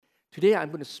Today I'm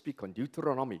going to speak on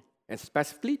Deuteronomy, and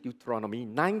specifically Deuteronomy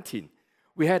 19.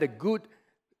 We had a good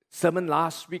sermon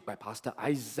last week by Pastor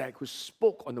Isaac, who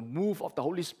spoke on the move of the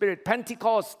Holy Spirit,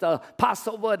 Pentecost, the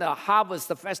Passover, the harvest,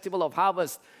 the festival of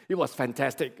harvest. It was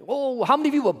fantastic. Oh, how many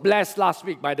of you were blessed last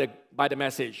week by the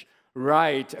message?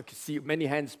 Right, I can see many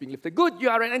hands being lifted. Good, you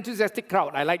are an enthusiastic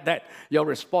crowd. I like that. You'll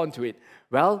respond to it.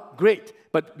 Well, great.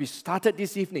 But we started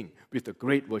this evening with a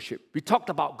great worship. We talked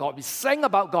about God. We sang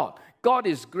about God. God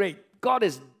is great. God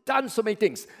has done so many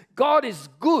things. God is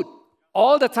good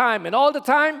all the time. And all the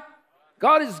time,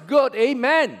 God is good.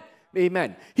 Amen.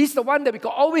 Amen. He's the one that we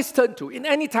can always turn to in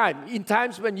any time. In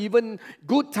times when even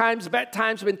good times, bad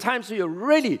times, when times when you're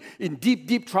really in deep,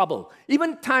 deep trouble.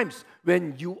 Even times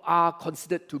when you are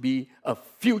considered to be a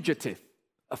fugitive.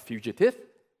 A fugitive?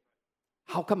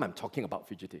 How come I'm talking about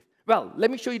fugitive? Well,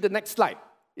 let me show you the next slide.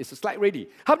 Is the slide ready?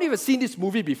 How many of you have seen this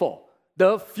movie before?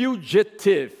 The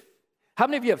Fugitive. How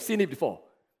many of you have seen it before?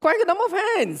 Quite a number of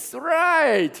hands,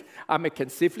 right. I can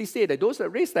safely say that those that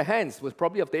raised their hands was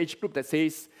probably of the age group that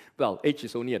says, well, age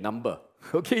is only a number.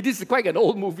 Okay, this is quite an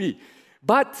old movie.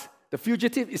 But The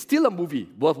Fugitive is still a movie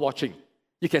worth watching.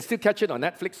 You can still catch it on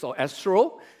Netflix or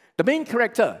Astro. The main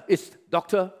character is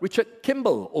Dr. Richard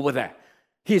Kimball over there.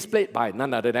 He is played by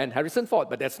none other than Harrison Ford,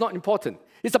 but that's not important.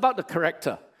 It's about the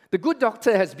character. The good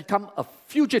doctor has become a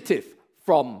fugitive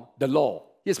from the law.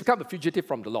 He has become a fugitive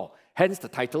from the law. Hence the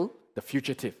title, The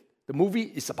Fugitive. The movie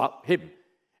is about him.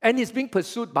 And he's being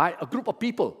pursued by a group of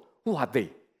people. Who are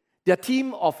they? They're a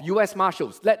team of US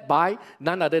Marshals led by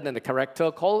none other than a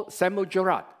character called Samuel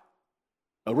Gerard.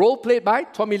 A role played by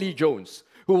Tommy Lee Jones,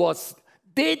 who was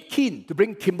dead keen to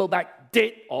bring Kimball back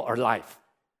dead or alive.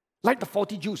 Like the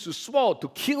 40 Jews who swore to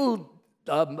kill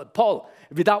Paul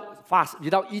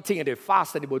without eating, and they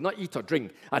fast and they would not eat or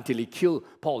drink until he killed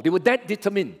Paul. They were that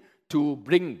determined to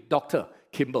bring Dr.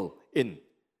 Kimball in.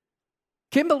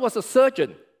 Kimball was a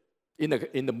surgeon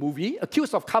in the movie,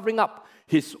 accused of covering up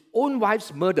his own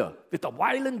wife's murder with a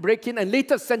violent break-in and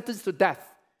later sentenced to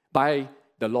death by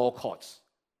the law courts.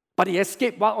 But he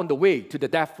escaped while on the way to the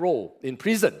death row in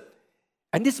prison.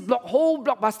 And this whole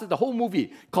blockbuster, the whole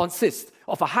movie, consists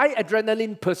of a high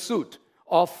adrenaline pursuit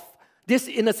of this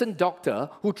innocent doctor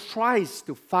who tries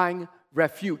to find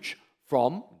refuge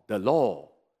from the law.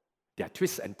 There are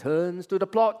twists and turns to the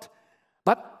plot,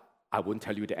 but I won't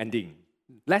tell you the ending,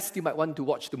 lest you might want to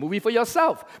watch the movie for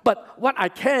yourself. But what I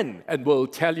can and will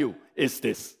tell you is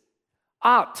this.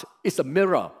 Art is a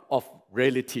mirror of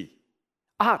reality.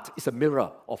 Art is a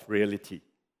mirror of reality.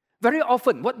 Very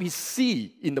often, what we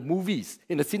see in the movies,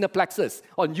 in the cineplexes,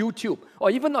 on YouTube, or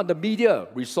even on the media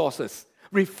resources,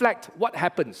 reflect what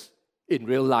happens in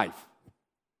real life.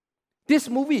 This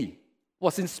movie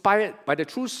was inspired by the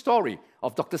true story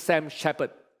of Dr. Sam Shepard,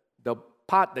 the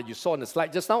part that you saw on the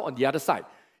slide just now on the other side.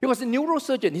 He was a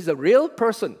neurosurgeon. He's a real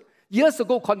person. Years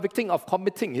ago, convicted of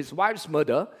committing his wife's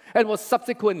murder and was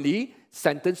subsequently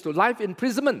sentenced to life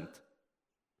imprisonment.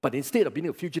 But instead of being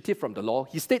a fugitive from the law,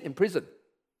 he stayed in prison.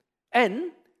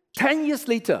 And 10 years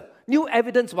later, new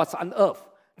evidence was unearthed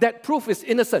that proved his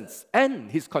innocence, and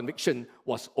his conviction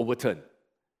was overturned.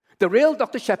 The real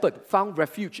Dr. Shepard found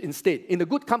refuge instead in the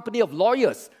good company of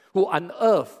lawyers who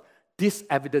unearthed this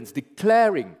evidence,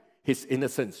 declaring his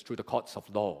innocence through the courts of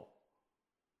law.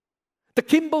 The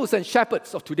Kimballs and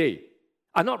Shepards of today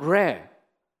are not rare.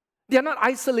 They are not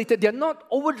isolated. They are not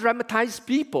over-dramatized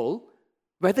people,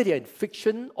 whether they are in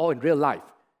fiction or in real life.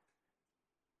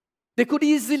 They could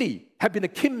easily have been the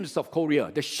Kims of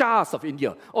Korea, the Shahs of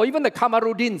India, or even the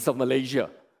Kamarudins of Malaysia.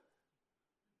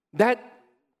 That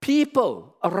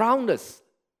people around us,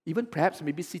 even perhaps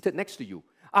maybe seated next to you,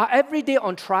 are every day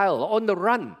on trial, on the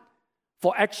run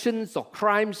for actions or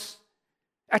crimes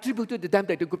attributed to them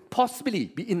that they could possibly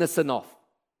be innocent of.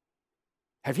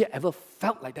 Have you ever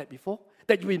felt like that before?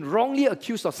 That you've been wrongly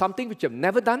accused of something which you've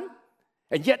never done,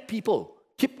 and yet people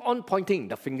keep on pointing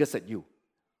their fingers at you?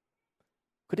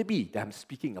 Could it be that I'm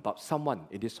speaking about someone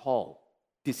in this hall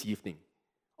this evening?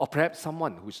 Or perhaps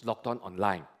someone who's logged on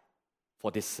online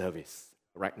for this service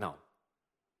right now?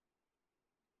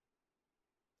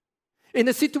 In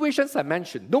the situations I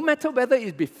mentioned, no matter whether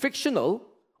it be fictional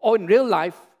or in real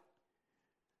life,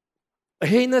 a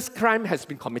heinous crime has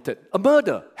been committed. A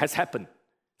murder has happened.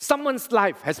 Someone's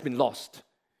life has been lost.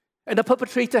 And the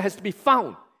perpetrator has to be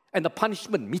found and the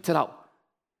punishment meted out.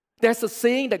 There's a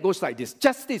saying that goes like this: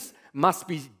 justice must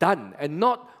be done, and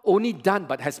not only done,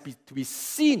 but has to be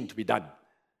seen to be done.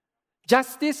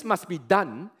 Justice must be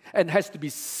done and has to be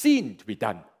seen to be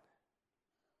done.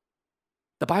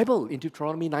 The Bible in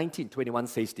Deuteronomy 19:21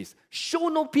 says this: show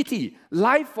no pity,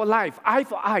 life for life, eye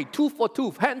for eye, tooth for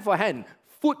tooth, hand for hand,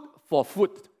 foot for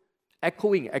foot.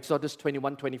 echoing Exodus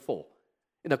 21:24,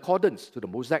 in accordance to the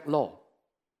Mosaic law.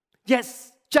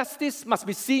 Yes, justice must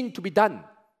be seen to be done,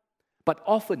 but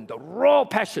often the raw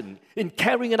passion in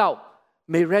carrying it out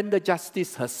may render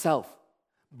justice herself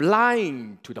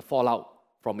blind to the fallout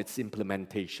from its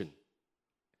implementation.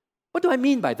 What do I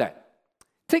mean by that?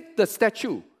 Take the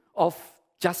statue of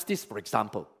justice, for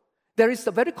example. There is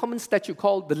a very common statue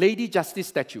called the Lady Justice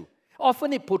statue.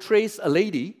 Often it portrays a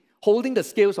lady holding the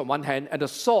scales on one hand and a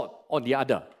sword on the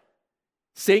other,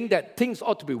 saying that things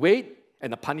ought to be weighed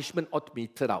and the punishment ought to be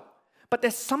meted out. But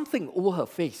there's something over her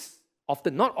face.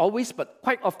 Often, not always, but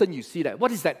quite often you see that.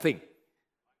 What is that thing?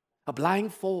 A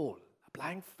blindfold. A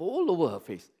blindfold over her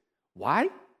face. Why?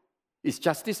 Is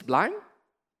justice blind?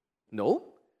 No.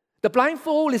 The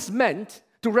blindfold is meant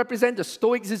to represent the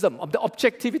stoicism of the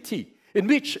objectivity in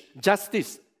which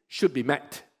justice should be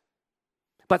met.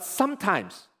 But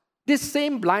sometimes, this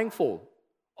same blindfold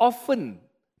often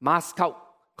masks out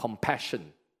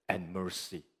compassion and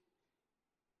mercy.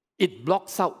 It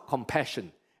blocks out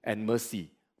compassion and mercy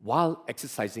while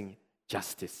exercising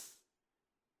justice.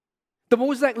 The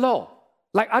Mosaic law,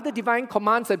 like other divine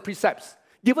commands and precepts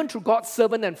given through God's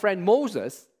servant and friend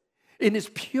Moses, in its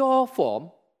pure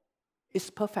form, is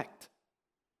perfect.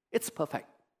 It's perfect.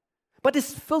 But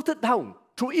it's filtered down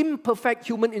through imperfect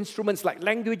human instruments like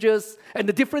languages and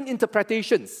the different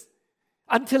interpretations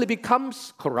until it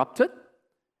becomes corrupted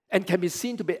and can be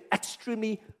seen to be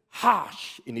extremely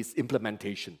harsh in its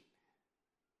implementation.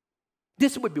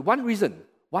 This would be one reason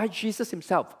why Jesus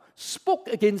himself spoke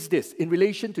against this in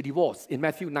relation to divorce in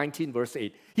Matthew 19, verse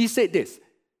 8. He said this,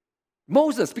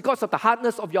 Moses, because of the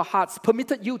hardness of your hearts,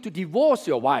 permitted you to divorce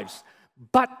your wives,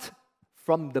 but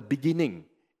from the beginning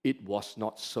it was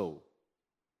not so.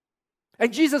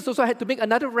 And Jesus also had to make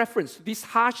another reference to this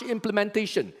harsh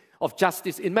implementation of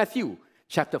justice in Matthew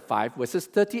chapter 5, verses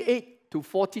 38 to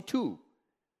 42.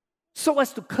 So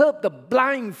as to curb the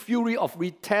blind fury of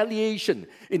retaliation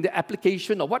in the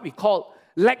application of what we call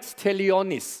lex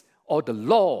talionis, or the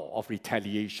law of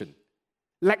retaliation.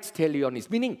 Lex talionis,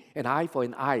 meaning an eye for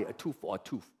an eye, a tooth for a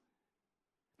tooth.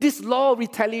 This law of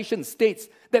retaliation states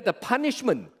that the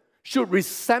punishment should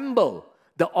resemble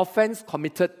the offense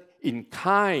committed in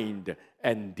kind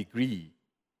and degree.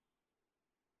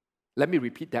 Let me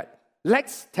repeat that.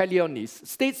 Lex talionis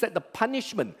states that the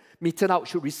punishment meted out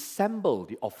should resemble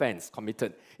the offense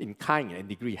committed in kind and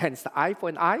degree. Hence, the eye for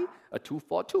an eye, a tooth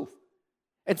for a tooth.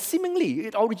 And seemingly,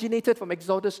 it originated from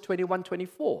Exodus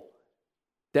 21:24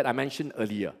 that I mentioned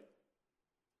earlier.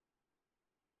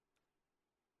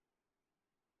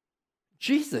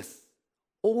 Jesus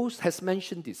always has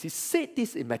mentioned this. He said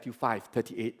this in Matthew 5,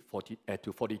 38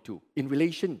 to 42 in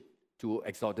relation to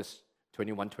Exodus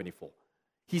 21:24.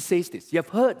 He says this, you have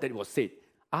heard that it was said,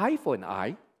 eye for an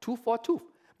eye, tooth for a tooth.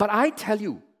 But I tell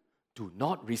you, do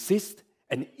not resist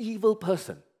an evil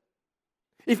person.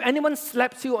 If anyone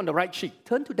slaps you on the right cheek,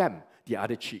 turn to them the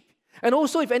other cheek. And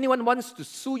also if anyone wants to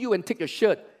sue you and take your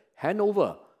shirt, hand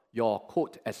over your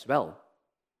coat as well.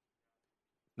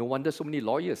 No wonder so many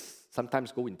lawyers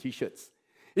sometimes go in t-shirts.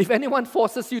 If anyone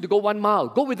forces you to go 1 mile,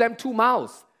 go with them 2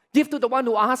 miles. Give to the one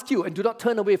who asks you and do not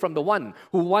turn away from the one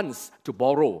who wants to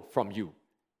borrow from you.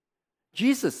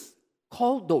 Jesus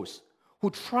called those who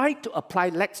tried to apply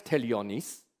lex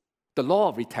talionis, the law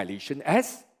of retaliation,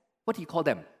 as, what did he call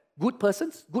them? Good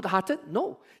persons? Good-hearted?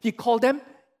 No. He called them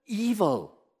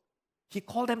evil. He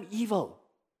called them evil.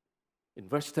 In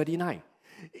verse 39.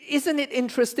 Isn't it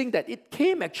interesting that it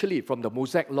came actually from the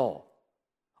Mosaic law?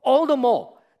 All the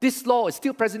more, this law is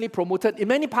still presently promoted in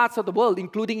many parts of the world,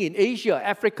 including in Asia,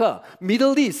 Africa,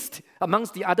 Middle East,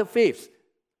 amongst the other faiths.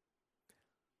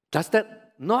 Does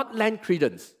that not lend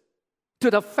credence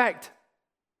to the fact,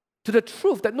 to the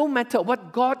truth that no matter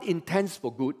what God intends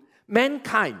for good,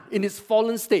 mankind in its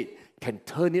fallen state can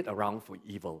turn it around for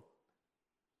evil?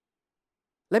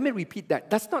 Let me repeat that.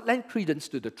 Does not lend credence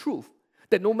to the truth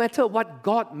that no matter what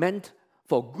God meant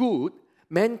for good,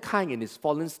 mankind in its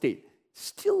fallen state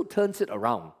still turns it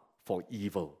around for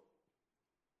evil.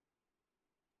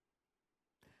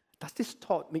 Does this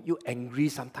thought make you angry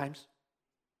sometimes?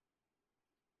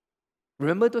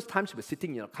 Remember those times you were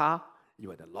sitting in your car, you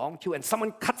were in a long queue, and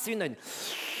someone cuts in and...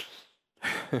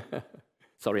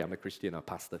 Sorry, I'm a Christian, a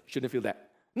pastor. Shouldn't feel that.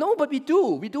 No, but we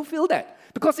do. We do feel that.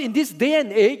 Because in this day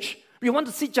and age, we want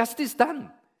to see justice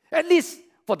done. At least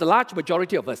for the large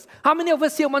majority of us. How many of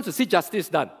us here want to see justice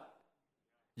done?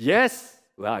 Yes.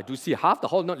 Well, I do see half the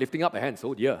hall not lifting up a hand.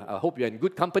 Oh dear, I hope you're in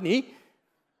good company.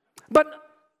 But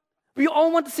we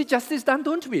all want to see justice done,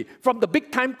 don't we? From the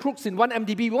big-time crooks in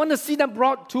 1MDB, we want to see them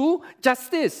brought to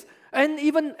justice. And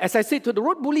even, as I said, to the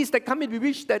road bullies that come in, we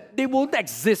wish that they won't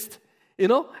exist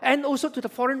and also to the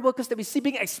foreign workers that we see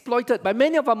being exploited by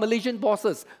many of our Malaysian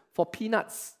bosses for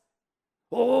peanuts.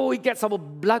 Oh, it gets our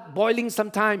blood boiling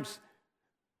sometimes.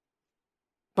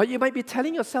 But you might be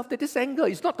telling yourself that this anger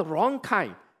is not the wrong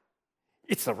kind.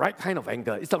 It's the right kind of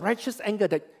anger. It's the righteous anger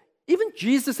that even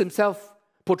Jesus himself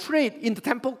portrayed in the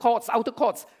temple courts, outer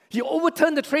courts. He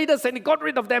overturned the traders and he got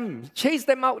rid of them, chased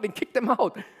them out and kicked them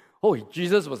out. Oh,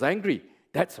 Jesus was angry.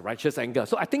 That's righteous anger.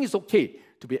 So I think it's okay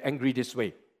to be angry this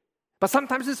way. But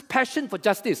sometimes this passion for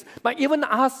justice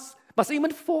must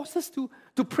even force us to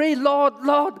pray,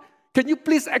 Lord, can you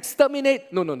please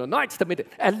exterminate? No, not exterminate.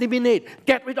 Eliminate.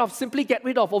 Simply get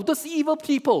rid of those evil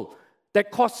people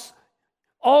that cause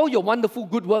all your wonderful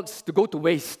good works to go to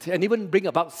waste and even bring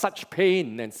about such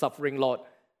pain and suffering, Lord.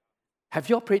 Have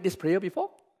you all prayed this prayer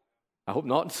before? I hope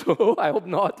not. So I hope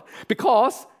not.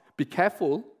 Because be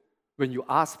careful when you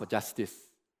ask for justice.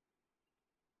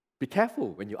 Be careful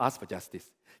when you ask for justice.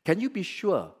 Can you be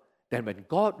sure that when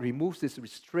God removes His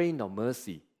restraint of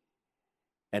mercy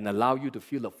and allow you to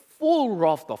feel the full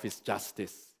wrath of His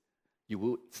justice, you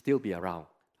will still be around?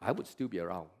 I would still be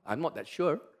around. I'm not that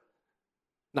sure.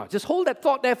 Now, just hold that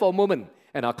thought there for a moment,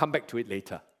 and I'll come back to it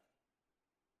later.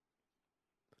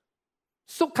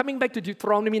 So, coming back to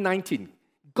Deuteronomy 19,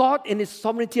 God in His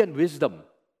sovereignty and wisdom,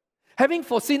 having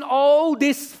foreseen all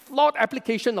this flawed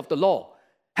application of the law,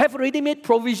 have already made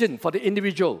provision for the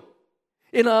individual.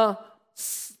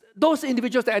 Those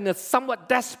individuals that are in a somewhat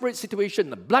desperate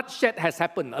situation, bloodshed has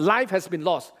happened, a life has been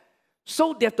lost.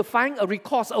 So they have to find a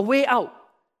recourse, a way out.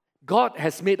 God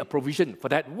has made a provision for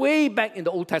that way back in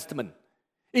the Old Testament.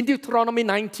 In Deuteronomy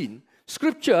 19,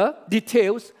 Scripture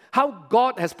details how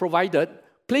God has provided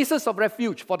places of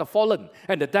refuge for the fallen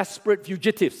and the desperate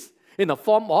fugitives in the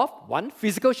form of, one,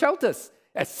 physical shelters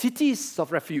as cities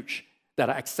of refuge that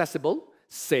are accessible,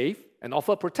 safe, and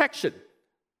offer protection.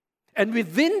 And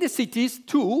within the cities,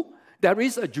 too, there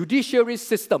is a judiciary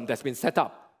system that's been set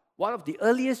up, one of the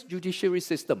earliest judiciary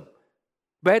systems,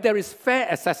 where there is fair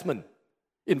assessment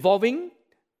involving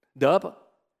the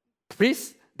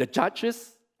priests, the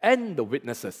judges, and the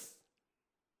witnesses.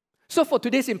 So for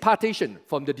today's impartation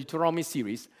from the Deuteronomy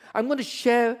series, I'm going to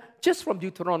share just from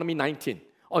Deuteronomy 19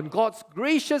 on God's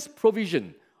gracious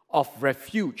provision of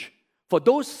refuge for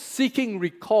those seeking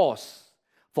recourse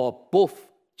for both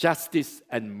justice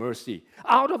and mercy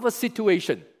out of a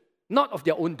situation, not of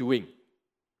their own doing.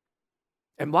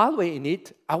 And while we're in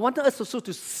it, I want us also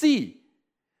to see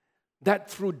that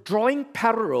through drawing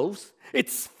parallels,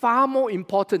 it's far more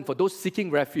important for those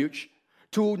seeking refuge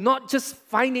to not just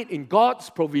find it in God's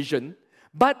provision,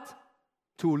 but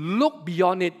to look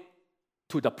beyond it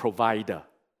to the provider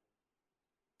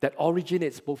that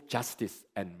originates both justice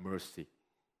and mercy.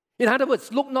 In other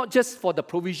words, look not just for the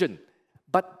provision,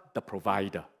 but the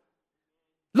provider.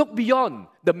 Look beyond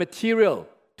the material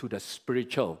to the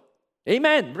spiritual.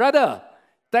 Amen, brother.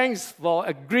 Thanks for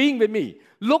agreeing with me.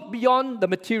 Look beyond the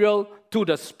material to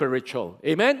the spiritual.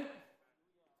 Amen.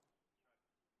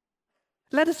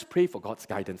 Let us pray for God's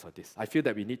guidance on this. I feel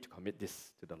that we need to commit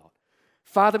this to the Lord.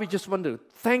 Father, we just want to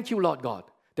thank you, Lord God,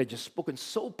 that you've spoken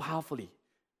so powerfully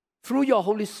through your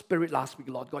Holy Spirit last week,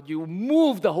 Lord God. You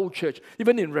moved the whole church,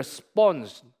 even in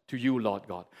response to you, Lord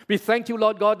God. We thank you,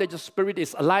 Lord God, that your Spirit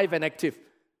is alive and active,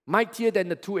 mightier than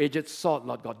the two-edged sword,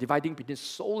 Lord God, dividing between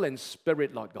soul and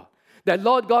spirit, Lord God. That,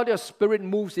 Lord God, your Spirit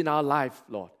moves in our life,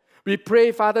 Lord. We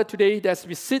pray, Father, today that as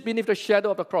we sit beneath the shadow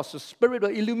of the cross, the Spirit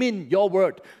will illumine your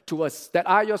word to us, that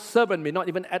I, your servant, may not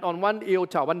even add on one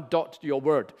iota, one dot to your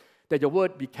word, that your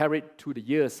word be carried to the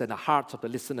ears and the hearts of the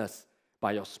listeners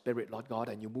by your Spirit, Lord God,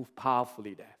 and you move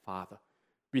powerfully there, Father.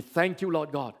 We thank you,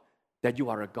 Lord God, that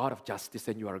you are a God of justice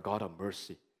and you are a God of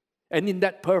mercy. And in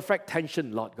that perfect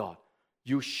tension, Lord God,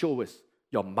 you show us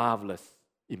your marvelous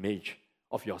image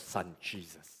of your Son,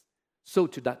 Jesus. So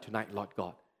to that tonight, Lord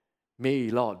God,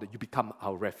 may, Lord, that you become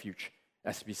our refuge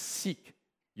as we seek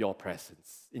your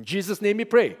presence. In Jesus' name we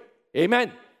pray.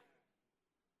 Amen.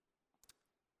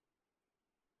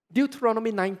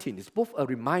 Deuteronomy 19 is both a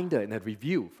reminder and a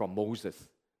review from Moses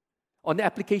on the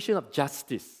application of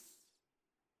justice,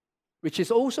 which is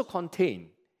also contained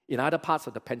in other parts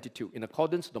of the Pentateuch in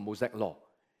accordance to the Mosaic law.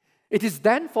 It is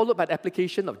then followed by the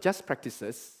application of just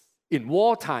practices in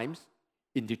war times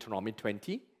in Deuteronomy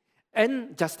 20,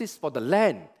 and justice for the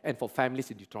land and for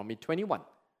families in Deuteronomy 21.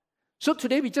 So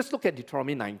today we just look at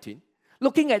Deuteronomy 19,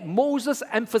 looking at Moses'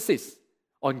 emphasis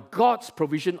on God's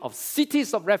provision of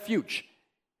cities of refuge.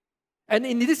 And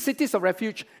in these cities of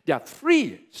refuge, there are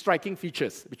three striking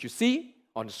features which you see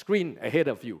on the screen ahead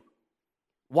of you.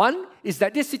 One is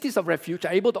that these cities of refuge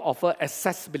are able to offer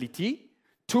accessibility,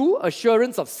 two,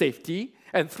 assurance of safety,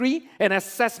 And 3, an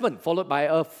assessment followed by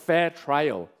a fair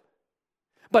trial.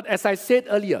 But as I said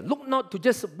earlier, look not to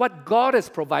just what God has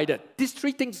provided. These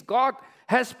 3 things God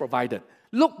has provided.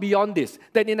 Look beyond this,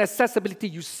 that in accessibility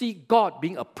you see God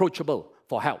being approachable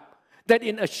for help. That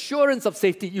in assurance of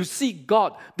safety you see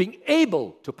God being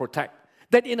able to protect.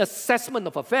 That in assessment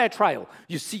of a fair trial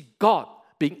you see God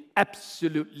being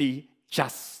absolutely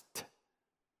just.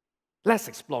 Let's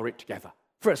explore it together.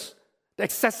 First, the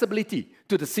accessibility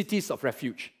to the cities of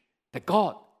refuge. That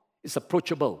God is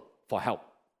approachable for help.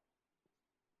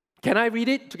 Can I read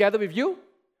it together with you?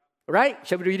 Right?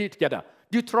 Shall we read it together?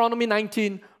 Deuteronomy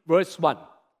 19, verse 1.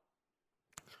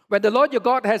 When the Lord your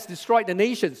God has destroyed the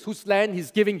nations whose land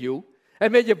He's giving you,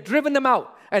 and when you've driven them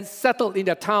out and settled in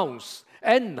their towns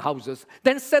and houses,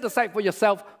 then set aside for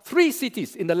yourself 3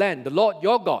 cities in the land the Lord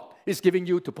your God is giving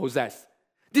you to possess.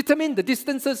 Determine the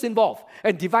distances involved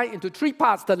and divide into 3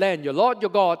 parts the land your Lord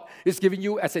your God is giving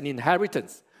you as an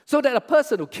inheritance, so that a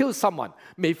person who kills someone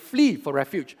may flee for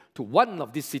refuge to one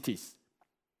of these cities.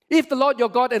 If the Lord your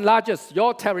God enlarges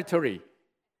your territory,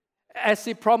 as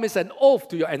He promised an oath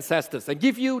to your ancestors, and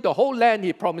give you the whole land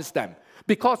He promised them,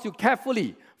 because you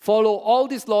carefully follow all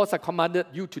these laws I commanded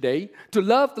you today, to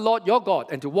love the Lord your God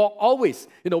and to walk always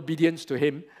in obedience to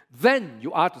Him, then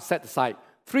you are to set aside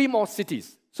 3 more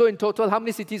cities. So in total, how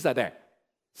many cities are there?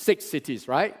 6 cities,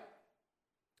 right?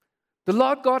 The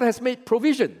Lord God has made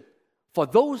provision for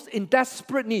those in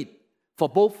desperate need for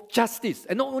both justice,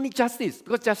 and not only justice,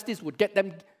 because justice would get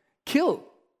them killed,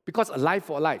 because a life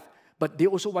for a life, but they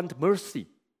also want mercy.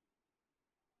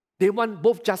 They want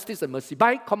both justice and mercy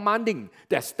by commanding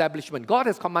the establishment. God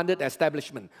has commanded the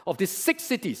establishment of these 6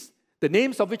 cities, the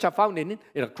names of which are found in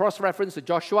a cross-reference to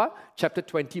Joshua chapter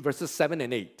 20, verses 7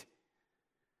 and 8.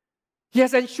 He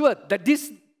has ensured that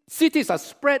these cities are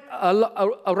spread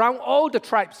around all the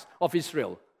tribes of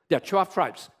Israel. There are 12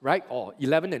 tribes, right? Or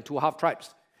 11 and 2.5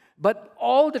 tribes. But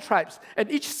all the tribes, and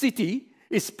each city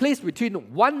is placed between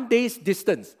 1 day's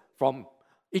distance from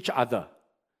each other,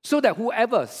 so that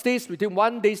whoever stays within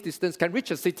 1 day's distance can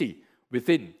reach a city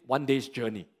within 1 day's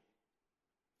journey.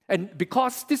 And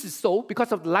because this is so,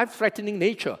 because of the life-threatening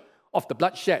nature of the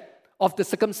bloodshed, of the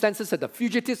circumstances that the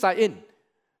fugitives are in,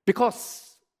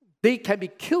 because they can be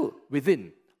killed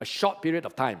within a short period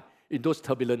of time in those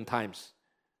turbulent times.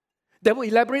 There were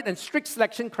elaborate and strict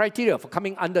selection criteria for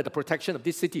coming under the protection of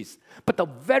these cities. But the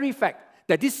very fact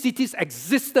that these cities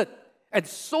existed and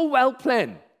so well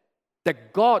planned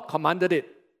that God commanded it,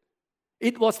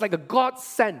 it was like a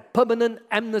God-sent permanent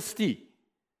amnesty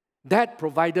that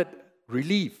provided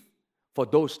relief for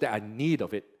those that are in need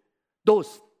of it,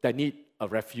 those that need a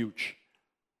refuge.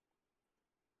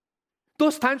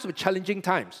 Those times were challenging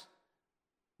times,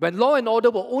 when law and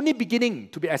order were only beginning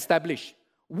to be established,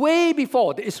 way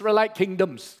before the Israelite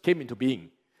kingdoms came into being.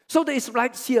 So the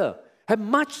Israelites here have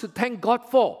much to thank God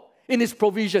for in His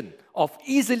provision of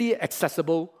easily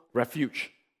accessible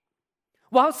refuge.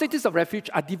 While cities of refuge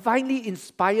are divinely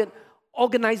inspired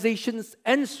organizations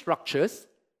and structures,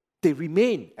 they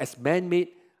remain as man-made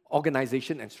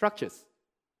organizations and structures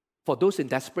for those in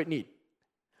desperate need.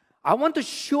 I want to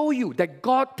show you that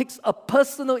God takes a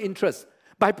personal interest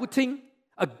by putting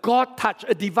a God touch,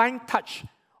 a divine touch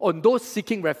on those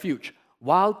seeking refuge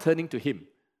while turning to Him.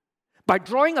 By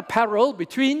drawing a parallel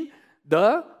between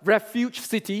the refuge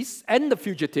cities and the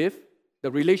fugitive,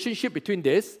 the relationship between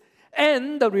this,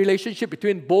 and the relationship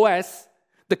between Boaz,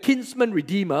 the kinsman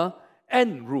redeemer,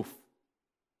 and Ruth.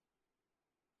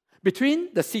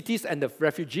 Between the cities and the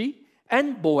refugee,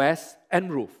 and Boaz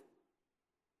and Ruth.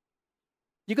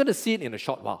 You're going to see it in a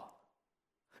short while.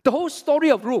 The whole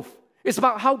story of Ruth is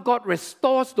about how God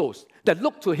restores those that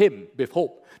look to Him with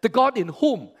hope, the God in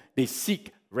whom they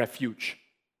seek refuge.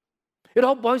 It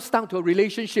all boils down to a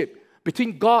relationship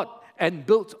between God and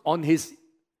built on His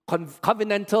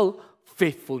covenantal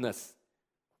faithfulness.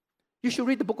 You should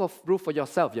read the book of Ruth for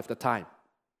yourself if you have the time.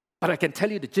 But I can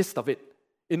tell you the gist of it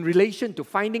in relation to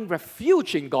finding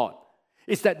refuge in God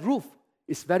is that Ruth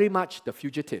is very much the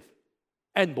fugitive.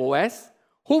 And Boaz,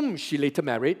 whom she later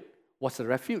married, was a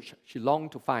refuge she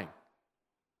longed to find.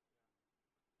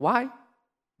 Why?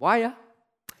 Why?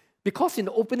 Because in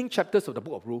the opening chapters of the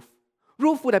book of Ruth,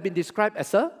 Ruth would have been described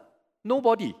as a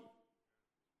nobody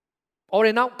or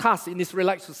an outcast in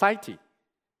Israelite society.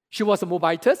 She was a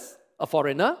Moabitess, a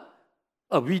foreigner,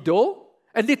 a widow,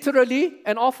 and literally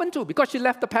an orphan too, because she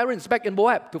left her parents back in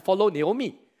Moab to follow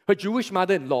Naomi, her Jewish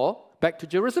mother-in-law, back to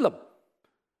Jerusalem.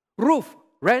 Ruth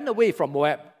ran away from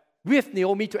Moab with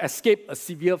Naomi to escape a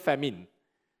severe famine.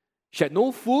 She had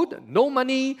no food, no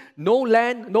money, no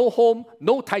land, no home,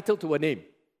 no title to her name.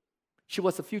 She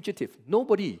was a fugitive.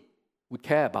 Nobody would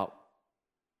care about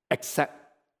except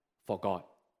for God.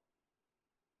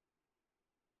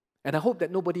 And I hope that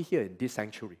nobody here in this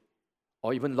sanctuary,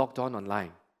 or even logged on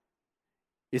online,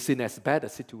 is in as bad a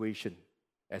situation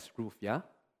as Ruth, yeah?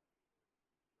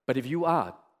 But if you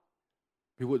are,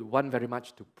 we would want very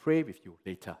much to pray with you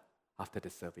later after the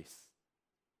service.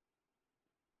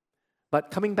 But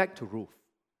coming back to Ruth,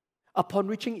 upon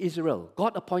reaching Israel,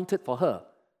 God appointed for her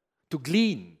to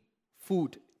glean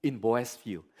food in Boaz's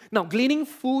field. Now, gleaning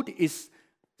food is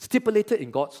stipulated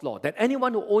in God's law that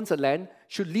anyone who owns a land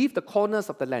should leave the corners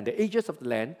of the land, the edges of the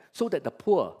land, so that the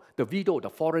poor, the widow,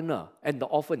 the foreigner, and the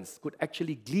orphans could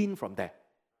actually glean from there.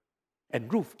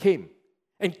 And Ruth came.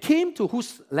 And came to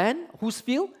whose land, whose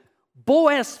field?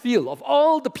 Boaz's field, of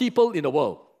all the people in the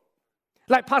world.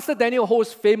 Like Pastor Daniel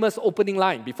Ho's famous opening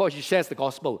line before he shares the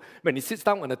gospel, when he sits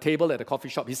down on a table at a coffee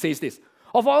shop, he says this: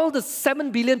 of all the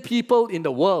 7 billion people in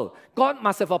the world, God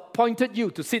must have appointed you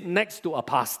to sit next to a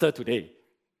pastor today.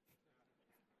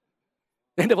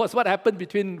 And that was what happened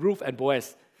between Ruth and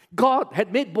Boaz. God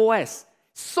had made Boaz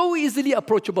so easily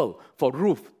approachable for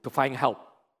Ruth to find help.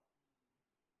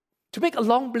 To make a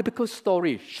long biblical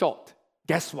story short,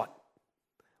 guess what?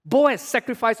 Boaz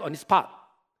sacrificed on his part.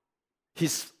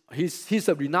 He's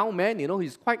a renowned man,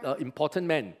 he's quite an important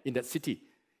man in that city.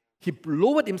 He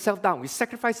lowered himself down. He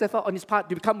sacrificed effort on his part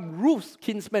to become Ruth's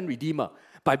kinsman redeemer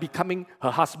by becoming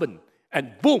her husband.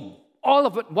 And boom, all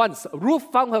of it once,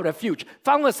 Ruth found her refuge,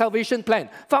 found her salvation plan,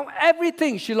 found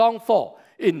everything she longed for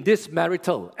in this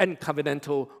marital and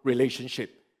covenantal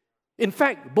relationship. In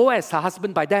fact, Boaz, her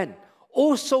husband by then,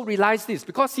 also realized this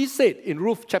because he said in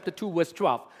Ruth chapter 2, verse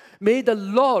 12, "May the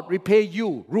Lord repay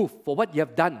you, Ruth, for what you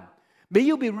have done. May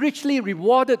you be richly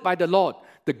rewarded by the Lord,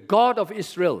 the God of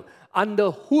Israel,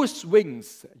 under whose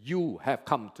wings you have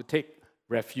come to take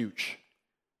refuge."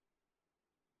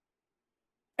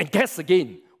 And guess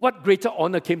again, what greater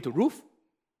honor came to Ruth?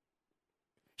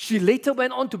 She later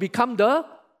went on to become the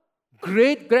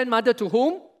great-grandmother to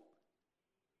whom?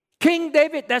 King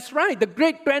David. That's right, the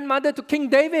great-grandmother to King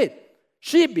David.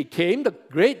 She became the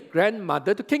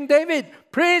great-grandmother to King David.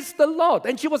 Praise the Lord.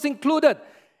 And she was included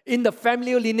in the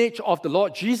family lineage of the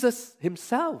Lord Jesus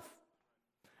himself.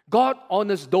 God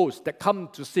honors those that come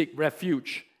to seek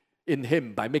refuge in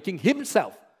him by making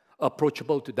himself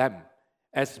approachable to them,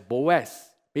 as Boaz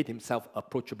made himself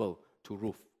approachable to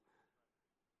Ruth.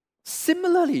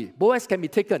 Similarly, Boaz can be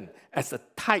taken as a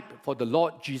type for the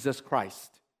Lord Jesus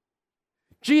Christ.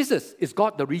 Jesus is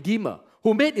God the Redeemer,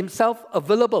 who made himself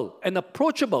available and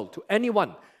approachable to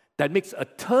anyone that makes a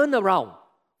turnaround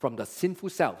from the sinful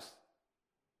selves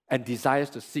and desires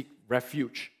to seek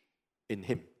refuge in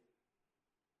him.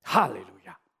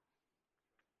 Hallelujah.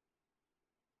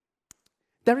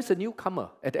 There is a newcomer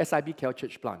at the SIB KL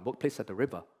Church Plant, workplace at the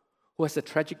river, who has a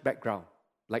tragic background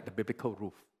like the biblical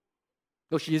Ruth.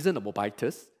 No, she isn't a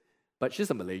Moabitess, but she's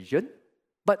a Malaysian.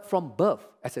 But from birth,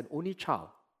 as an only child,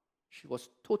 she was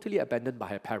totally abandoned by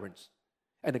her parents.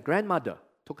 And the grandmother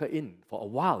took her in for a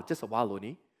while, just a while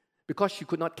only, because she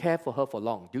could not care for her for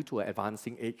long due to her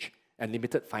advancing age and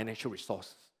limited financial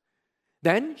resources.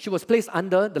 Then she was placed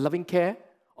under the loving care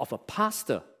of a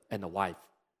pastor and a wife,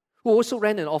 who also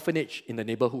ran an orphanage in the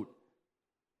neighborhood.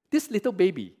 This little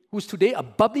baby, who's today a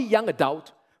bubbly young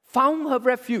adult, found her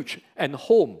refuge and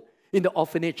home in the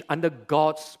orphanage under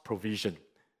God's provision.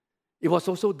 It was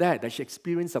also there that she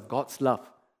experienced of God's love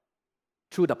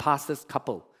through the pastor's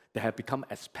couple that have become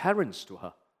as parents to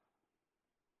her.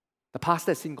 The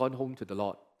pastor has since gone home to the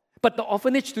Lord. But the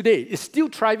orphanage today is still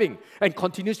thriving and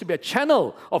continues to be a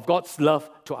channel of God's love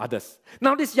to others.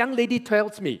 Now this young lady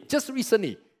tells me, just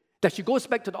recently, that she goes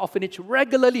back to the orphanage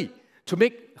regularly to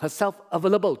make herself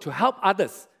available to help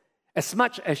others as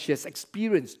much as she has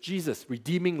experienced Jesus'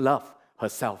 redeeming love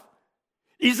herself.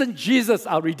 Isn't Jesus,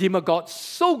 our Redeemer God,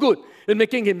 so good in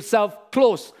making himself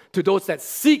close to those that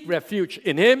seek refuge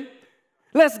in him?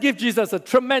 Let's give Jesus a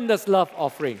tremendous love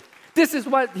offering. This is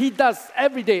what he does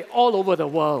every day all over the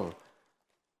world.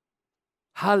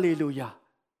 Hallelujah.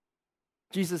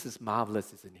 Jesus is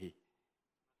marvelous, isn't he?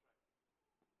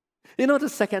 The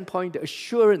second point, the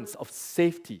assurance of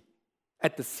safety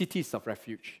at the cities of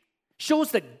refuge,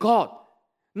 shows that God,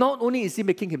 not only is he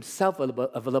making himself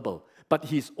available, but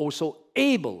he is also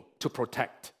able to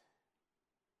protect.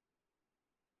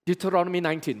 Deuteronomy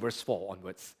 19, verse 4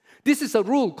 onwards. This is a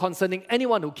rule concerning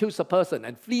anyone who kills a person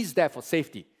and flees there for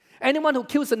safety. Anyone who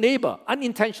kills a neighbor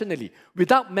unintentionally,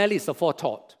 without malice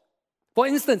aforethought. For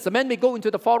instance, a man may go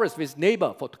into the forest with his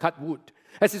neighbor to cut wood.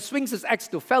 As he swings his axe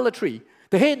to fell a tree,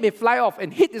 the head may fly off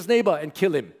and hit his neighbor and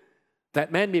kill him.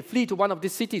 That man may flee to one of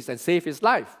these cities and save his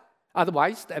life.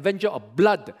 Otherwise, the avenger of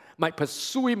blood might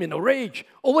pursue him in a rage,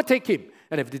 overtake him,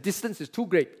 and if the distance is too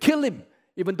great, kill him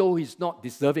even though he's not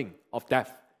deserving of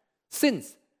death,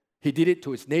 since he did it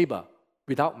to his neighbor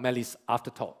without malice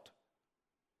afterthought.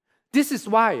 This is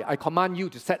why I command you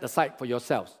to set aside for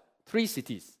yourselves 3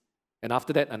 cities, and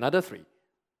after that another 3.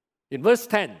 In verse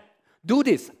 10, do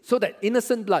this so that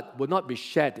innocent blood will not be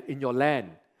shed in your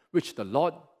land, which the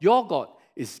Lord your God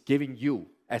is giving you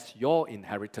as your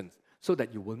inheritance, so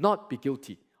that you will not be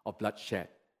guilty of bloodshed.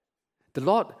 The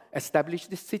Lord established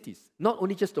these cities, not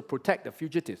only just to protect the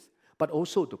fugitives, but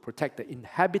also to protect the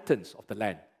inhabitants of the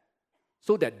land,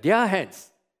 so that their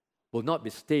hands will not be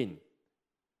stained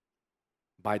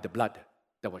by the blood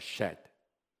that was shed.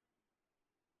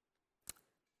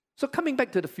 So coming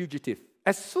back to the fugitive,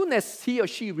 as soon as he or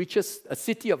she reaches a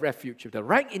city of refuge with the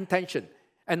right intention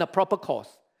and a proper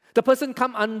cause, the person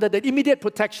comes under the immediate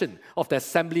protection of the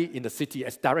assembly in the city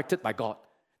as directed by God.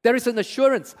 There is an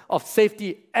assurance of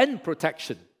safety and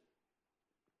protection.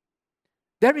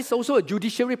 There is also a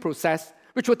judiciary process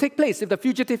which will take place if the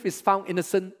fugitive is found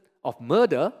innocent of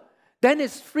murder, then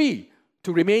is free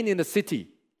to remain in the city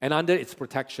and under its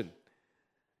protection.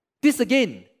 This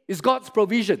again is God's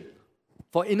provision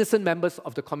for innocent members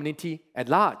of the community at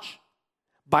large.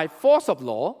 By force of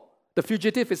law, the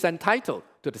fugitive is entitled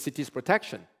to the city's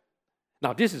protection.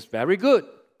 Now, this is very good,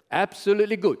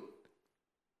 absolutely good.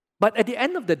 But at the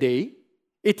end of the day,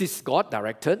 it is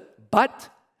God-directed, but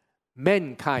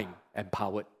mankind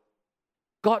empowered.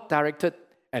 God-directed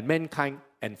and mankind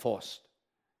enforced.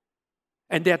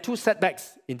 And there are 2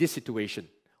 setbacks in this situation.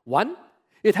 One,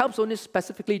 it helps only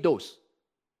specifically those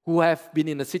who have been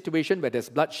in a situation where there's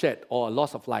bloodshed or a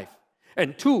loss of life.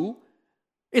 And 2,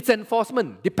 its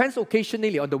enforcement depends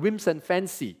occasionally on the whims and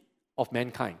fancy of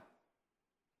mankind.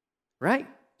 Right?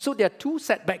 So there are 2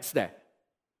 setbacks there.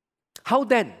 How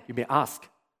then, you may ask,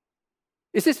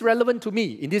 is this relevant to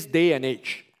me in this day and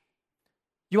age?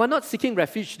 You are not seeking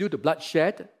refuge due to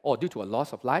bloodshed or due to a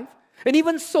loss of life. And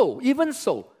even so,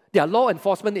 there are law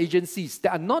enforcement agencies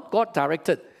that are not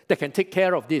God-directed that can take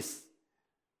care of this.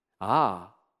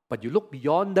 But you look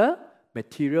beyond the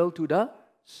material to the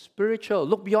spiritual.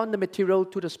 Look beyond the material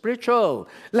to the spiritual.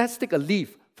 Let's take a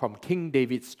leaf from King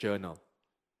David's journal.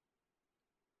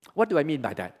 What do I mean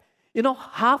by that? You know,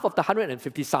 half of the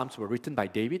 150 Psalms were written by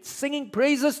David, singing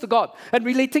praises to God and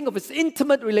relating of his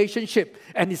intimate relationship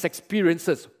and his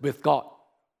experiences with God.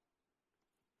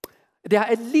 There are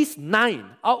at least 9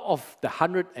 out of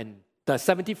the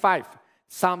 75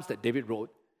 Psalms that David wrote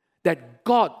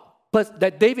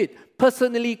that David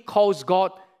personally calls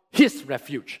God his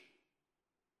refuge.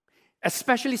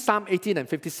 Especially Psalm 18 and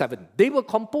 57. They were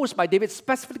composed by David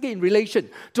specifically in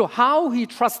relation to how he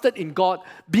trusted in God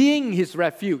being his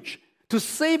refuge to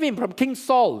save him from King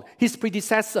Saul, his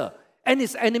predecessor, and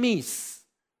his enemies.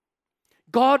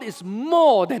 God is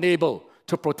more than able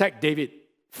to protect David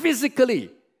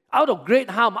physically out of great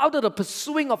harm, out of the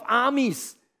pursuing of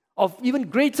armies of even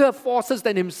greater forces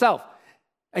than himself,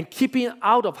 and keeping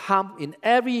out of harm in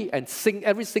every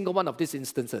single one of these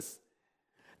instances.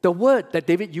 The word that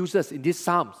David uses in these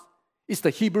Psalms is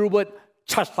the Hebrew word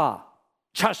chasha.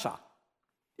 Chasha.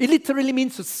 It literally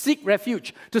means to seek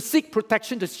refuge, to seek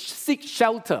protection, to seek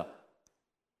shelter.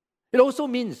 It also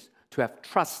means to have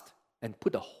trust and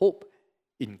put a hope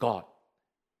in God.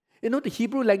 You know, the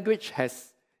Hebrew language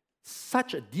has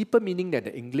such a deeper meaning than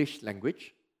the English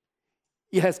language.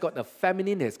 It has got a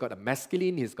feminine, it has got a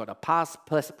masculine, it has got a past,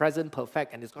 present,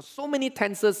 perfect, and it's got so many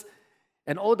tenses.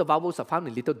 And all the vowels are found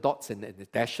in little dots and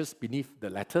dashes beneath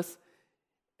the letters.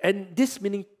 And this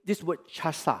word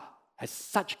chasa has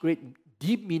such great,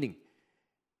 deep meaning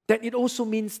that it also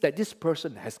means that this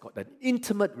person has got an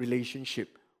intimate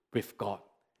relationship with God.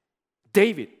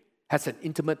 David has an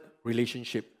intimate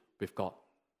relationship with God.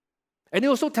 And it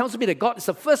also tells me that God is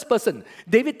the first person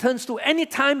David turns to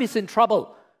anytime he's in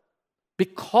trouble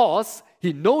because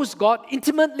he knows God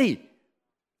intimately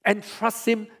and trusts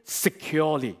him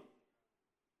securely.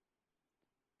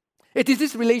 It is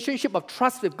this relationship of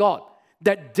trust with God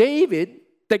that gave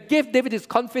David his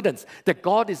confidence that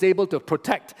God is able to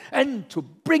protect and to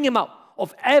bring him out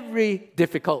of every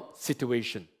difficult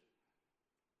situation.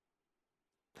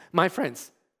 My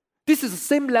friends, this is the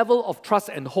same level of trust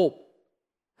and hope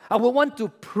I will want to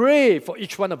pray for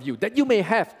each one of you that you may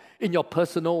have in your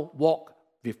personal walk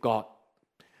with God.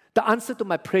 The answer to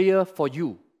my prayer for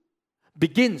you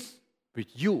begins with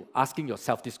you asking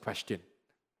yourself this question.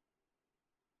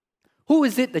 Who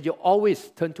is it that you always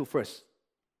turn to first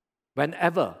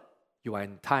whenever you are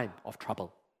in time of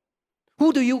trouble?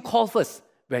 Who do you call first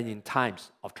when in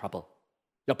times of trouble?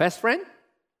 Your best friend?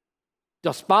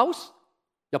 Your spouse?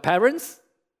 Your parents?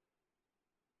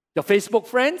 Your Facebook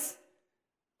friends?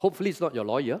 Hopefully it's not your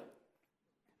lawyer.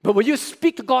 But will you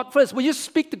speak to God first? Will you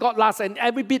speak to God last and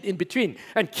every bit in between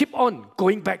and keep on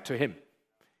going back to Him?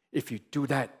 If you do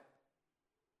that,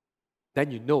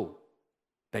 then you know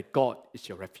that God is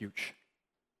your refuge.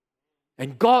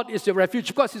 And God is your refuge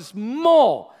because He's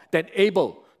more than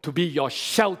able to be your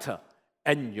shelter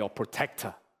and your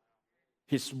protector.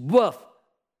 He's worth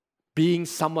being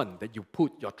someone that you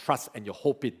put your trust and your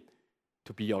hope in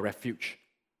to be your refuge.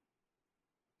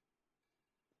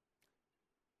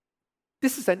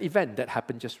 This is an event that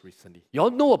happened just recently. You all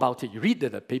know about it. You read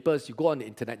the papers, you go on the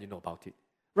internet, you know about it.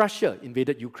 Russia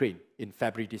invaded Ukraine in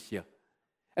February this year.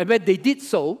 And when they did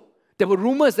so, there were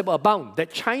rumors that were abound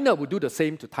that China would do the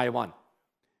same to Taiwan.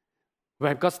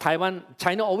 Well, because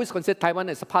China always considered Taiwan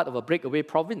as a part of a breakaway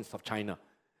province of China.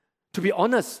 To be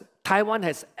honest, Taiwan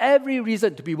has every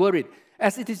reason to be worried,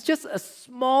 as it is just a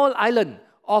small island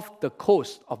off the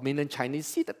coast of mainland China. You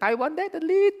see the Taiwan there, the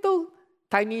little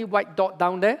tiny white dot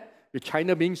down there, with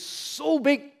China being so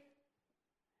big.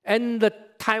 And the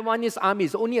Taiwanese army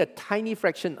is only a tiny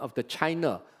fraction of the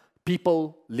China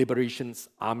People Liberation's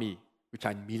Army, which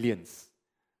are millions.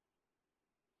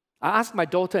 I asked my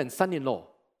daughter and son-in-law,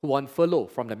 who were on furlough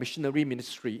from the missionary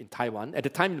ministry in Taiwan, at the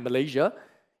time in Malaysia,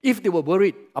 if they were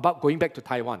worried about going back to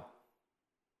Taiwan.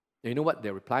 And you know what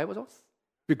their reply was?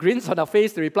 With grins on their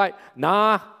face, they replied,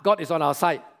 "Nah, God is on our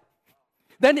side."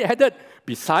 Then they added,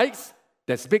 "Besides,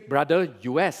 there's big brother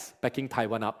US backing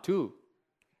Taiwan up too."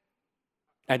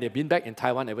 And they've been back in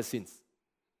Taiwan ever since.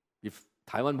 With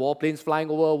Taiwan warplanes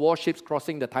flying over, warships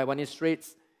crossing the Taiwanese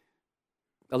straits,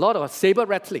 a lot of saber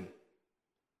rattling.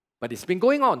 But it's been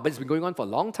going on, for a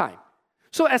long time.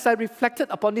 So as I reflected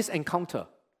upon this encounter,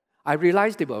 I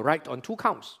realized they were right on two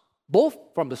counts, both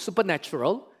from the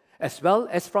supernatural as well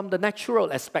as from the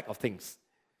natural aspect of things.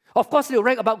 Of course, they were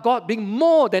right about God being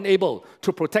more than able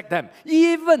to protect them,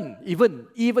 even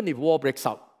if war breaks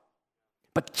out.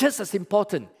 But just as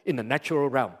important in the natural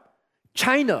realm,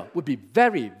 China would be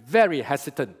very, very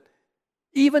hesitant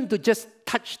even to just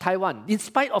touch Taiwan, in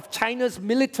spite of China's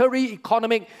military,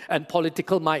 economic, and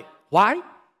political might. Why?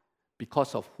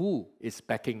 Because of who is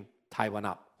backing Taiwan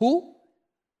up. Who?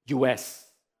 US.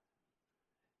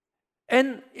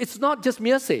 And it's not just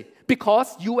mere say,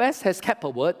 because US has kept her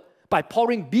word by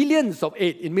pouring billions of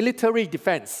aid in military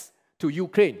defense to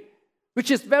Ukraine, which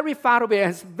is very far away and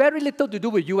has very little to do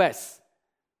with US.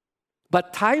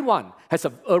 But Taiwan has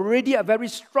already a very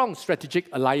strong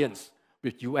strategic alliance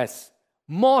with US,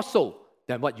 more so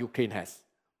than what Ukraine has.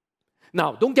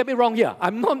 Now, don't get me wrong here.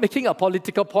 I'm not making a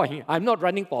political point. I'm not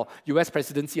running for US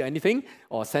presidency or anything,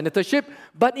 or senatorship.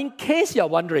 But in case you're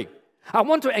wondering, I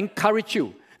want to encourage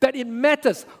you that it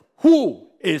matters who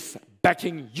is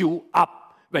backing you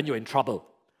up when you're in trouble.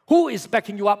 Who is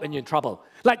backing you up when you're in trouble?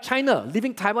 Like China,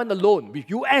 leaving Taiwan alone with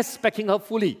US backing her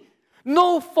fully.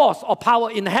 No force or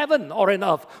power in heaven or on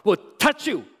earth will touch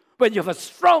you when you have a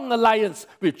strong alliance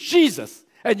with Jesus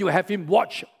and you have Him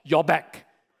watch your back.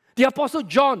 The Apostle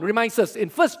John reminds us in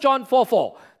 1 John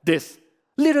 4:4, this,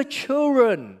 "Little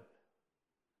children,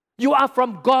 you are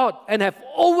from God and have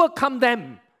overcome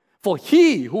them, for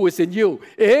He who is in you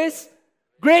is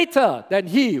greater than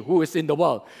he who is in the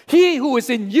world. He who is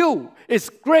in you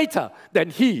is greater than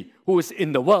he who is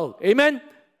in the world." Amen?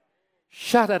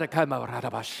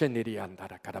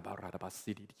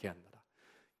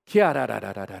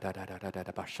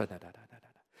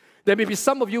 There may be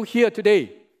some of you here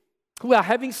today who are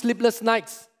having sleepless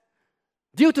nights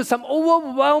due to some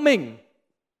overwhelming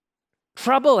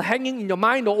trouble hanging in your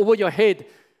mind or over your head,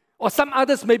 or some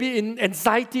others may be in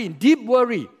anxiety, in deep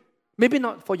worry, maybe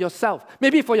not for yourself,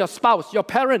 maybe for your spouse, your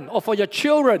parent, or for your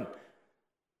children.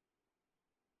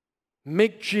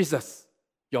 Make Jesus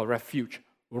your refuge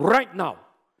right now.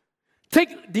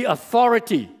 Take the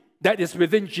authority that is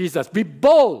within Jesus. Be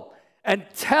bold and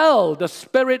tell the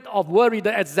spirit of worry,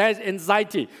 the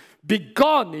anxiety, be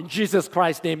gone in Jesus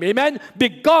Christ's name. Amen? Be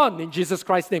gone in Jesus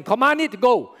Christ's name. Command it to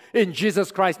go in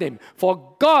Jesus Christ's name.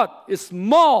 For God is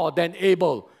more than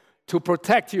able to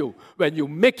protect you when you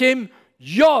make Him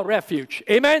your refuge.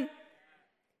 Amen?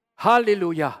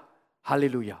 Hallelujah.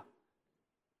 Hallelujah.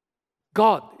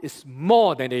 God is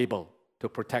more than able to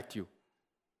protect you.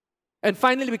 And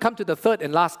finally, we come to the third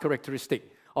and last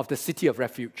characteristic of the city of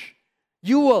refuge.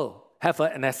 You will have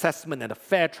an assessment and a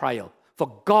fair trial,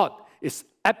 for God is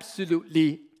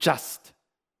absolutely just.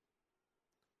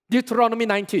 Deuteronomy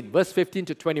 19, verse 15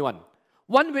 to 21.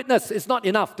 One witness is not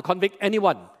enough to convict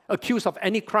anyone accused of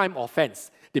any crime or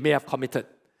offense they may have committed.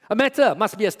 A matter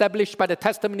must be established by the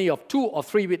testimony of 2 or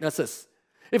 3 witnesses.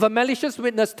 If a malicious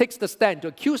witness takes the stand to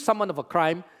accuse someone of a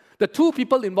crime, the 2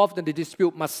 people involved in the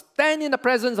dispute must stand in the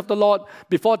presence of the Lord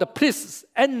before the priests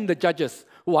and the judges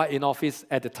who are in office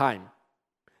at the time.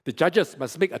 The judges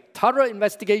must make a thorough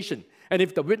investigation, and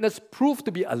if the witness proved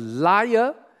to be a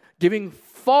liar, giving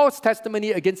false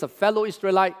testimony against a fellow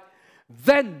Israelite,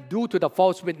 then do to the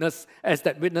false witness as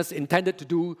that witness intended to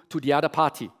do to the other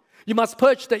party. You must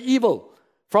purge the evil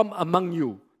from among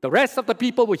you. The rest of the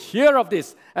people will hear of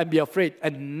this and be afraid,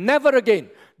 and never again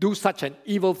do such an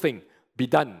evil thing be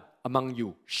done among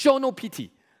you. Show no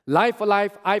pity. Life for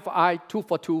life, eye for eye, tooth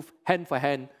for tooth, hand for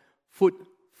hand, foot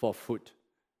for foot.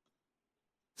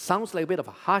 Sounds like a bit of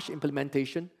a harsh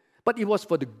implementation, but it was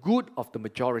for the good of the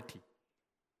majority.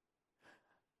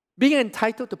 Being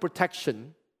entitled to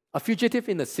protection, a fugitive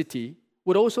in a city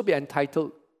would also be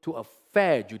entitled to a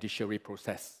fair judiciary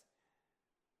process.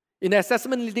 In the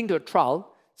assessment leading to a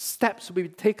trial, steps will be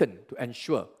taken to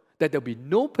ensure that there will be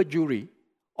no perjury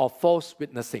or false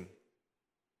witnessing,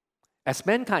 as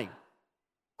mankind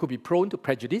could be prone to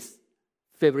prejudice,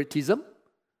 favoritism,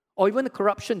 or even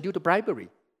corruption due to bribery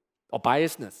or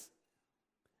biasness.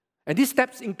 And these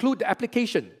steps include the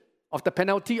application of the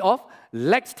penalty of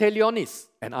lex talionis,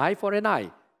 an eye for an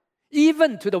eye,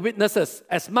 even to the witnesses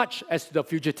as much as to the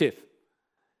fugitive.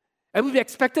 And it will be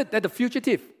expected that the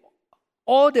fugitive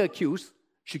or the accused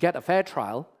should get a fair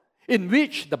trial in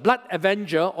which the blood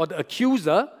avenger or the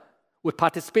accuser would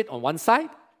participate on one side,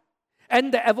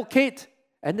 and the advocate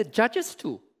and the judges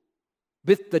too,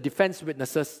 with the defense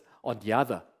witnesses on the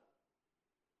other.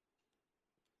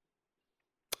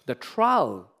 The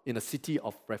trial in a city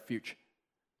of refuge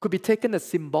could be taken as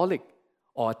symbolic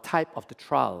or a type of the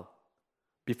trial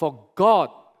before God,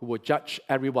 who will judge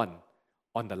everyone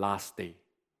on the last day.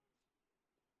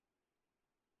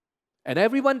 And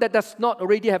everyone that does not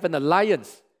already have an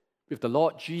alliance with the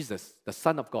Lord Jesus, the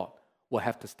Son of God, will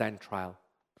have to stand trial.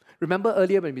 Remember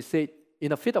earlier when we said,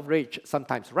 in a fit of rage,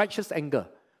 sometimes righteous anger,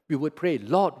 we would pray,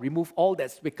 Lord, remove all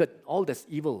that's wicked, all that's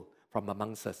evil from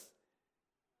amongst us.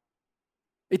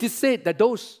 It is said that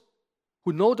those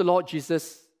who know the Lord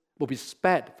Jesus will be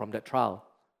spared from that trial.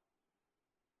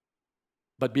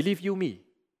 But believe you me,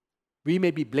 we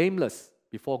may be blameless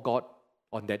before God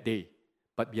on that day,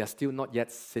 but we are still not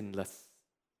yet sinless.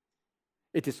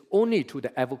 It is only through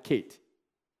the advocate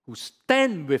who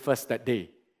stand with us that day,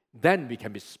 then we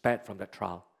can be spared from that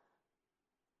trial.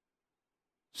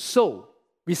 So,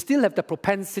 we still have the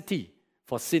propensity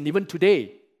for sin, even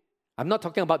today. I'm not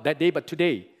talking about that day, but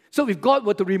today. So if God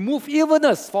were to remove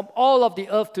evilness from all of the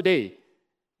earth today,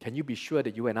 can you be sure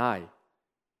that you and I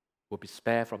will be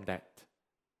spared from that?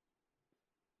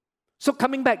 So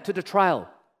coming back to the trial,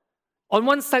 on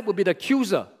one side would be the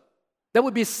accuser. That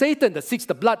would be Satan that seeks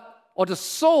the blood or the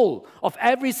soul of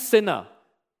every sinner.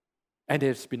 And he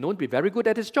has been known to be very good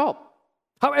at his job.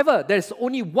 However, there is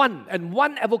only one and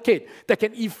one advocate that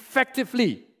can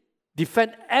effectively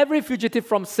defend every fugitive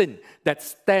from sin that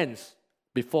stands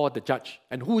before the judge.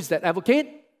 And who is that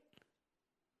advocate?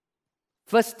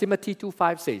 1 Timothy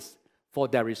 2:5 says, "For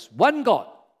there is one God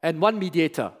and one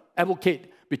mediator,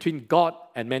 advocate between God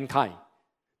and mankind,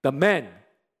 the man,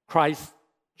 Christ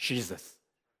Jesus."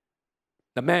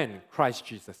 The man, Christ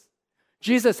Jesus.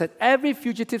 Jesus had every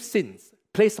fugitive sin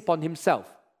placed upon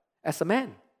himself as a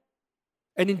man.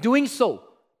 And in doing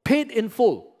so, paid in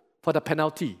full for the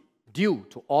penalty due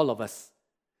to all of us.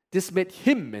 This made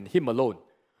him and him alone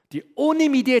the only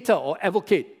mediator or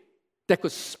advocate that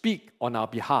could speak on our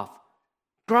behalf,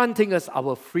 granting us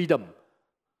our freedom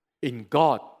in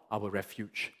God, our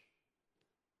refuge.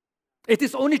 It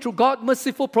is only through God's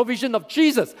merciful provision of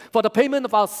Jesus for the payment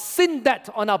of our sin debt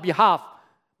on our behalf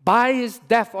by his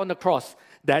death on the cross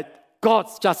that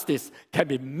God's justice can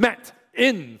be met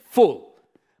in full.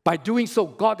 By doing so,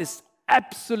 God is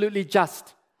absolutely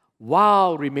just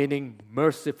while remaining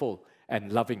merciful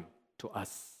and loving to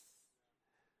us.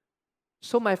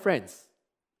 So, my friends,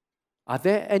 are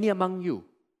there any among you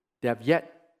that have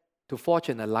yet to forge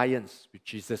an alliance with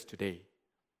Jesus today?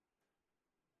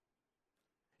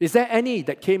 Is there any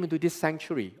that came into this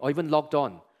sanctuary or even logged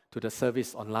on to the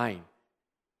service online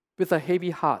with a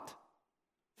heavy heart,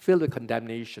 filled with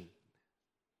condemnation?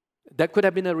 That could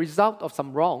have been a result of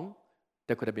some wrong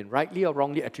that could have been rightly or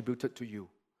wrongly attributed to you.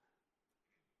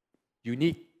 You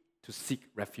need to seek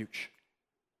refuge.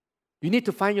 You need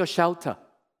to find your shelter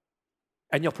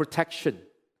and your protection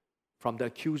from the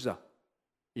accuser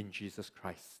in Jesus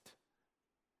Christ.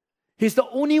 He's the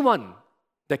only one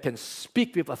that can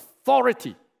speak with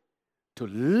authority to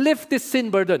lift this sin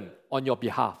burden on your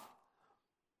behalf.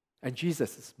 And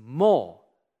Jesus is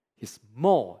He's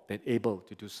more than able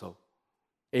to do so.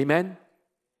 Amen?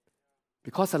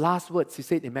 Because the last words he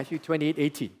said in Matthew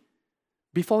 28:18,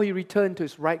 before he returned to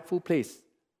his rightful place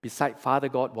beside Father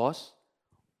God was,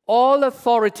 all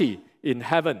authority in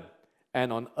heaven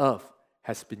and on earth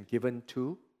has been given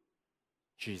to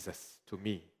Jesus, to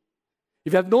me.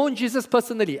 If you have known Jesus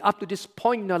personally up to this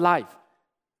point in your life,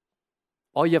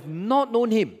 or you have not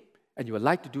known Him and you would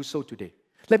like to do so today,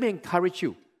 let me encourage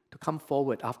you to come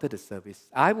forward after the service.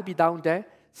 I will be down there.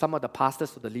 Some of the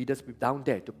pastors or the leaders will be down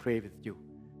there to pray with you.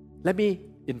 Let me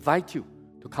invite you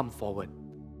to come forward,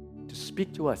 to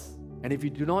speak to us. And if you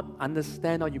do not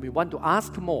understand or you may want to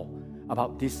ask more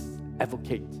about this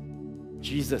advocate,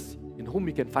 Jesus, in whom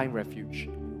we can find refuge,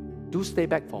 do stay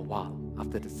back for a while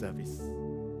after the service.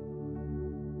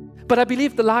 But I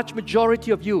believe the large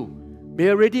majority of you may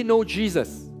already know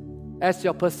Jesus as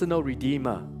your personal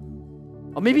Redeemer,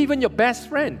 or maybe even your best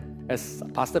friend, as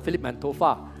Pastor Philip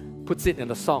Mantofa puts it in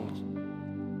the song.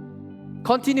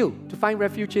 Continue to find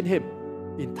refuge in Him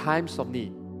in times of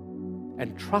need,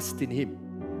 and trust in Him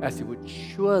as you would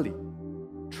surely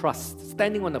trust,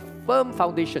 standing on a firm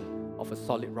foundation of a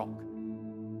solid rock.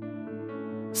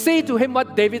 Say to Him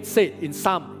what David said in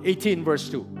Psalm 18 verse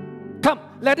 2. Come,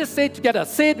 let us say it together.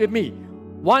 Say it with me.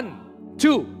 1,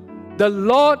 2. The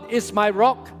Lord is my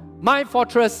rock, my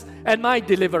fortress, and my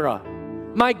deliverer.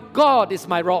 My God is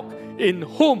my rock, in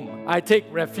whom I take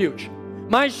refuge.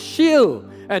 My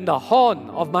shield and the horn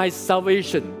of my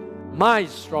salvation, my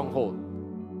stronghold.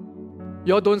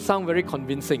 You all don't sound very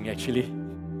convincing, actually.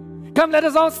 Come, let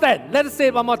us all stand. Let us say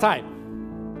it one more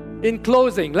time. In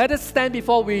closing, let us stand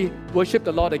before we worship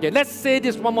the Lord again. Let's say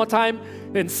this one more time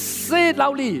and say it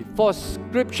loudly. For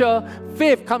Scripture,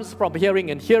 faith comes from hearing,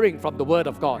 and hearing from the Word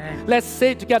of God. Let's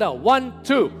say it together. 1,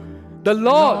 2. The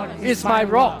Lord is my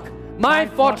rock, my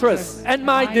fortress, and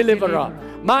my deliverer.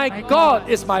 My God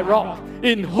is my rock,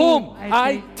 in whom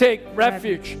I take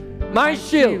refuge. My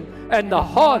shield and the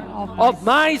horn of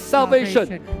my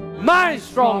salvation, my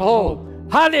stronghold.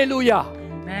 Hallelujah.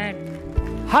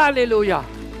 Amen. Hallelujah.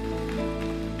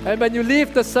 And when you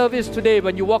leave the service today,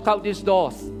 when you walk out these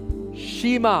doors,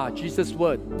 Shema, Jesus'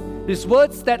 word. His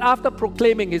words that after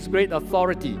proclaiming His great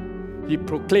authority, He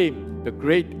proclaimed the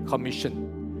Great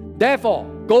Commission. Therefore,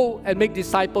 go and make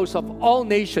disciples of all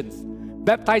nations,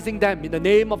 baptizing them in the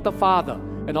name of the Father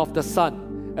and of the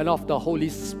Son and of the Holy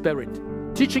Spirit,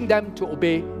 teaching them to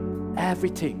obey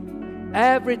everything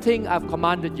I've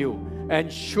commanded you.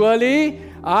 And surely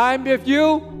I'm with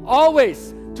you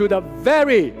always to the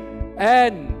very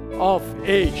end of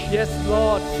age. Yes,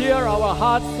 Lord, hear our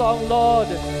heart song, Lord,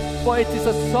 for it is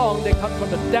a song that comes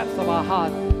from the depths of our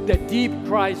heart, that deep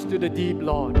cries to the deep,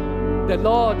 Lord. That,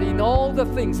 Lord, in all the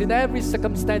things, in every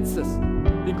circumstances,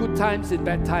 in good times, in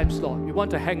bad times, Lord, we want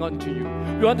to hang on to you.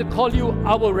 We want to call you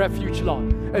our refuge,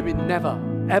 Lord, and we never,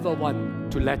 ever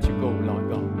want to let you go, Lord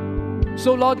God.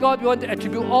 So, Lord God, we want to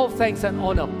attribute all thanks and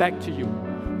honor back to you,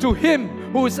 to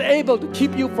Him who is able to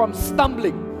keep you from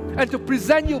stumbling and to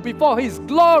present you before His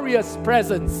glorious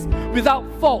presence without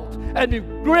fault and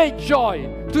with great joy.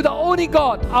 To the only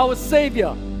God, our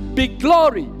Savior, be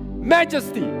glory,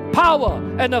 majesty, power,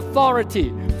 and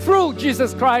authority through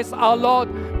Jesus Christ our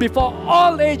Lord, before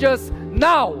all ages,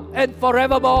 now and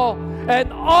forevermore.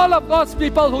 And all of God's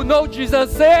people who know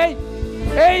Jesus say,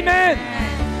 Amen.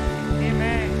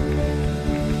 Amen.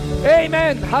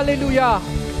 Amen. Hallelujah.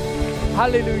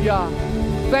 Hallelujah.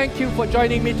 Thank you for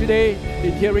joining me today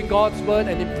in hearing God's word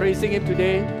and in praising Him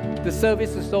today. The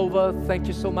service is over. Thank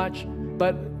you so much.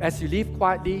 But as you leave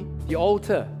quietly, the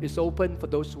altar is open for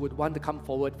those who would want to come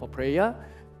forward for prayer.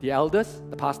 The elders,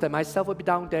 the pastor, and myself will be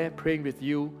down there praying with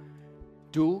you.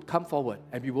 Do come forward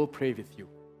and we will pray with you.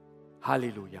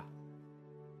 Hallelujah.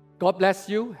 God bless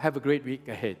you. Have a great week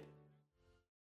ahead.